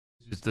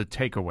Is the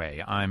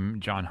takeaway. I'm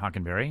John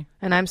Hockenberry.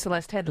 And I'm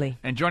Celeste Headley.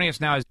 And joining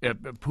us now is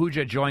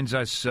Pooja joins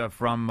us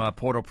from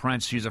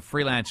Port-au-Prince. She's a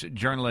freelance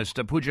journalist.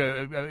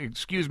 Pooja,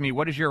 excuse me,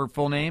 what is your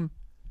full name?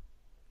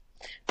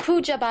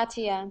 Pooja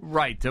Bhatia.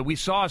 Right. We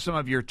saw some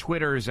of your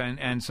Twitters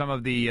and some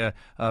of the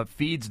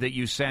feeds that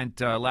you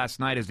sent last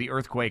night as the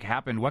earthquake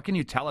happened. What can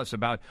you tell us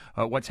about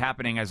what's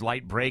happening as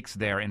light breaks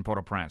there in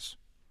Port-au-Prince?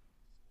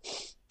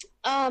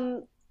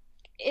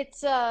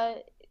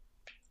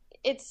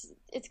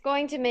 It's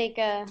going to make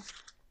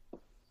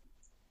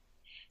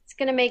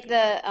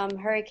the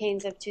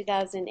hurricanes of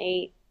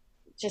 2008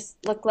 just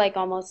look like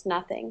almost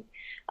nothing.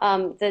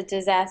 The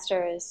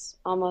disaster is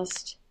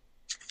almost.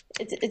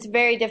 It's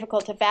very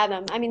difficult to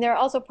fathom. I mean, there are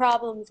also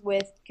problems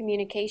with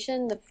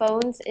communication. The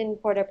phones in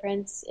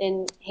Port-au-Prince,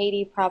 in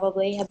Haiti,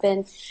 probably have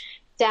been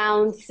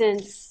down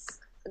since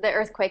the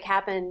earthquake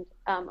happened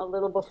a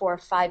little before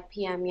 5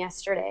 p.m.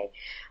 yesterday.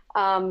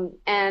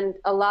 And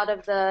a lot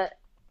of the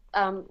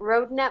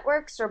road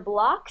networks are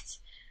blocked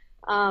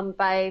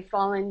by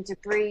fallen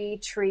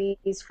debris,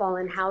 trees,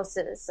 fallen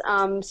houses.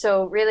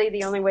 So really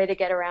the only way to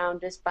get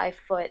around is by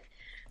foot.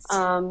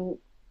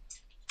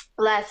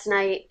 Last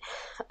night,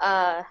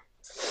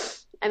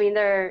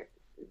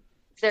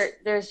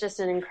 there's just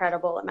an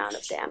incredible amount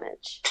of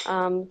damage,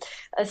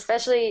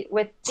 especially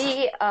with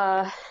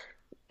there's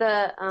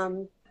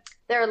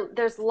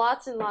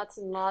lots and lots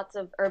and lots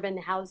of urban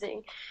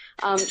housing,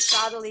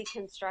 shoddily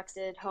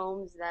constructed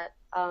homes that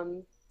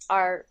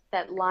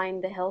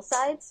line the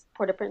hillsides.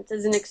 Port-au-Prince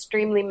is an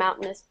extremely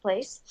mountainous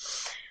place,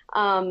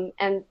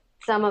 and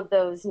some of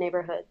those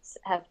neighborhoods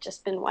have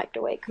just been wiped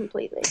away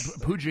completely.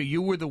 Pooja,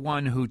 you were the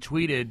one who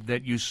tweeted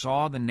that you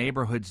saw the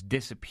neighborhoods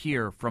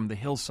disappear from the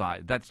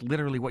hillside. That's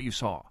literally what you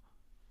saw.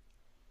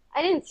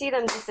 I didn't see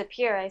them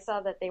disappear. I saw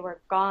that they were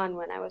gone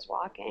when I was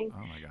walking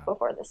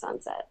before the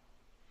sunset.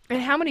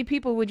 And how many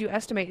people would you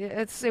estimate?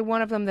 Let's say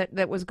one of them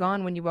that was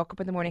gone when you woke up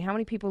in the morning. How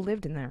many people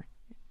lived in there?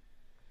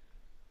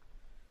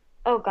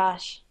 Oh,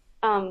 gosh.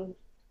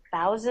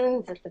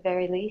 Thousands at the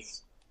very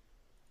least.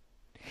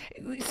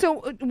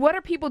 So what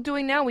are people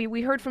doing now?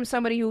 We heard from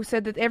somebody who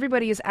said that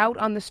everybody is out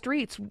on the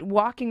streets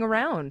walking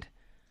around.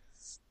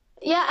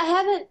 Yeah,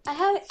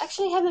 I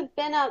haven't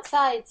been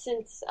outside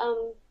since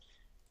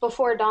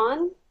before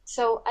dawn,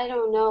 so I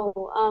don't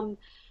know.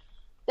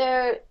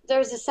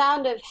 There's a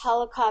sound of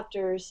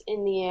helicopters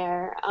in the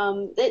air.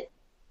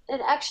 It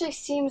actually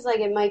seems like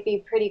it might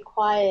be pretty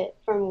quiet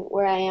from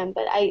where I am,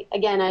 but I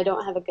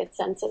don't have a good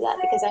sense of that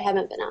because I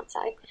haven't been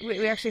outside.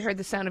 We actually heard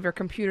the sound of her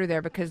computer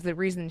there because the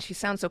reason she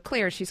sounds so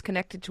clear, she's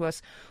connected to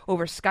us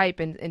over Skype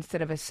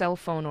instead of a cell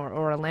phone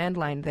or a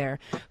landline there.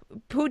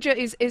 Pooja,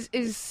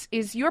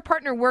 is your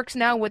partner works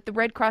now with the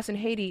Red Cross in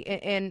Haiti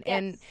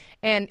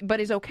but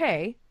is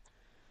okay?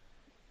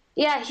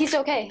 Yeah, he's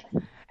okay.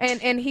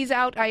 And he's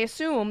out, I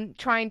assume,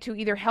 trying to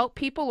either help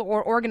people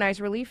or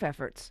organize relief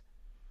efforts.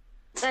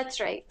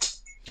 That's right.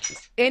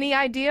 Any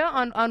idea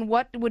on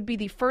what would be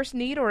the first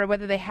need, or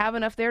whether they have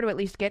enough there to at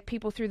least get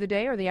people through the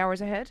day or the hours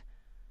ahead?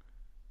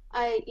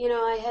 I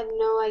have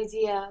no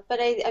idea. But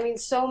I mean,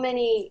 so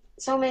many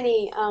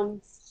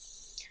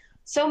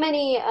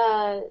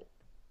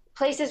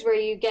places where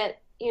you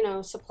get,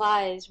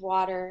 supplies,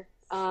 water,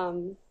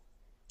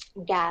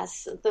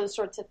 gas, those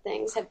sorts of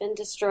things have been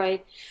destroyed.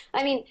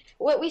 I mean,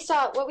 what we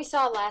saw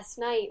last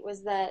night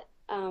was that,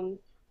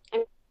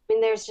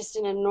 there's just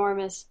an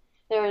enormous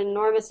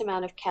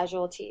amount of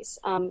casualties.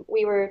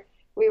 We were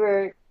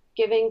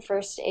giving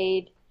first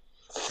aid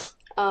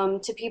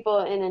to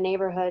people in a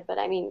neighborhood, but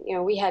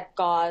we had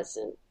gauze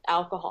and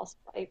alcohol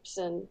swipes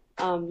and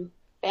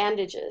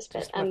bandages.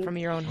 But from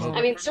your own home.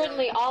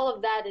 Certainly all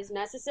of that is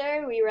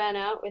necessary. We ran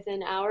out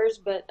within hours,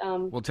 but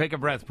Well, take a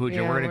breath,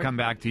 Pooja. We're going to come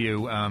back to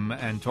you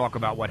and talk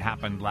about what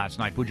happened last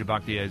night. Pooja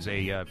Bhatia is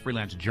a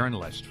freelance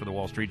journalist for the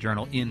Wall Street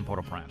Journal in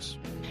Port-au-Prince.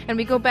 And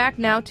we go back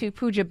now to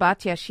Pooja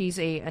Bhatia. She's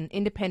an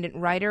independent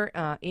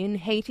writer in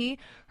Haiti.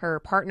 Her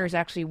partner is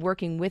actually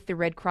working with the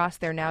Red Cross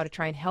there now to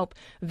try and help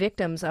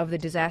victims of the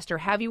disaster.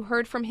 Have you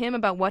heard from him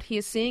about what he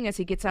is seeing as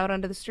he gets out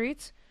onto the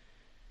streets?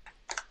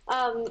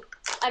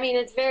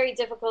 It's very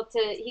difficult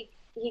he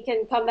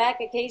can come back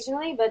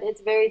occasionally, but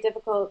it's very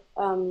difficult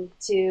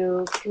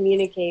to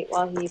communicate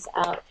while he's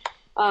out.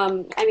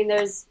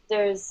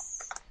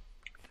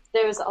 There's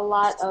a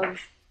lot of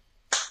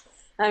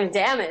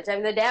damage.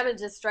 The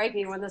damage is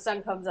striking when the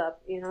sun comes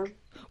up,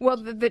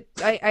 Well,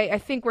 I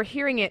think we're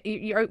hearing it.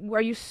 What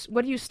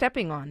are you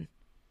stepping on?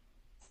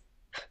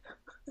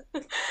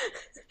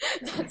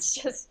 That's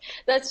just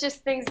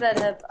things that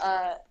have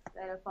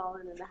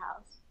fallen in the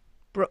house.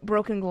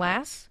 Broken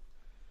glass?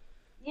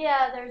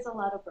 Yeah, there's a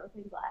lot of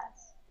broken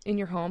glass. In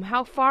your home?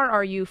 How far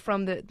are you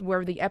from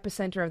where the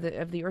epicenter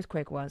of the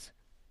earthquake was?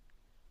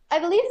 I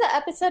believe the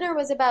epicenter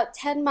was about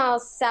 10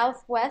 miles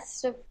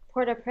southwest of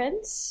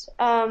Port-au-Prince.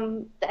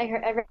 I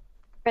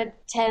read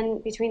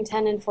between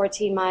 10 and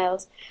 14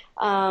 miles,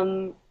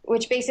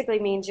 which basically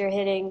means you're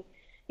hitting,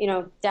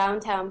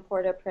 downtown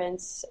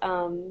Port-au-Prince,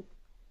 and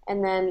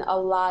then a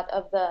lot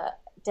of the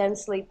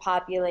densely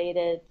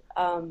populated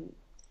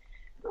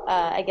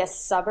I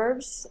guess,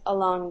 suburbs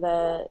along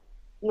the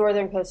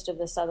northern coast of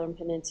the Southern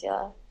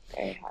Peninsula.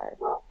 Very hard.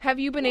 Have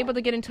you been able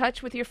to get in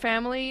touch with your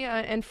family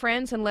and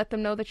friends and let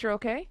them know that you're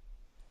okay?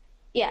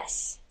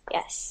 Yes.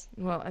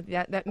 Well,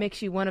 that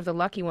makes you one of the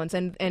lucky ones,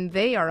 and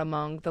they are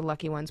among the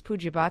lucky ones.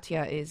 Pooja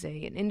Bhatia is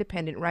an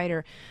independent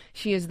writer.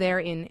 She is there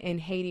in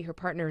Haiti. Her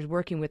partner is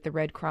working with the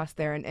Red Cross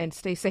there, and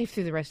stay safe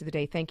through the rest of the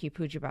day. Thank you,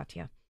 Pooja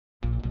Bhatia.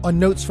 On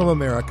Notes from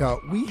America,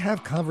 we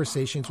have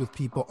conversations with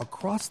people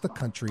across the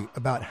country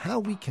about how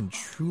we can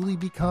truly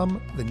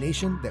become the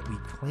nation that we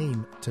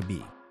claim to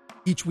be.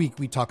 Each week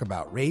we talk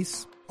about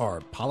race,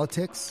 our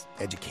politics,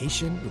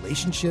 education,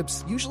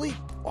 relationships, usually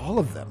all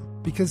of them,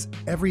 because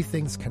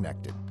everything's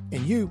connected.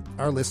 And you,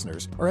 our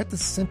listeners, are at the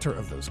center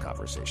of those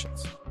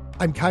conversations.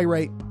 I'm Kai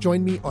Wright.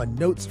 Join me on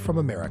Notes from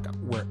America,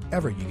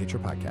 wherever you get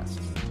your podcasts.